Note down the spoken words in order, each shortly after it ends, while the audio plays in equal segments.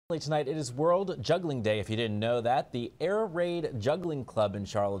Tonight it is World Juggling Day. If you didn't know that, the Air Raid Juggling Club in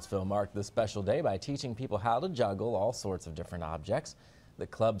Charlottesville marked this special day by teaching people how to juggle all sorts of different objects. The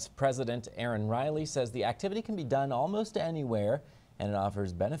club's president, Erin Riley, says the activity can be done almost anywhere and it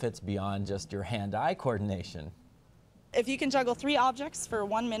offers benefits beyond just your hand-eye coordination. If you can juggle 3 objects for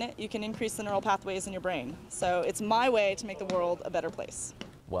 1 minute, you can increase the neural pathways in your brain. So it's my way to make the world a better place.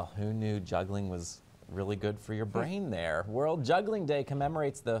 Well, who knew juggling was really good for your brain there? World Juggling Day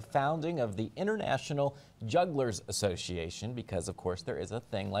commemorates the founding of the International Jugglers Association because, of course, there is a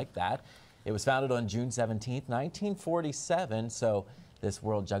thing like that. It was founded on June 17th, 1947, so this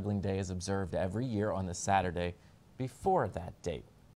World Juggling Day is observed every year on the Saturday before that date.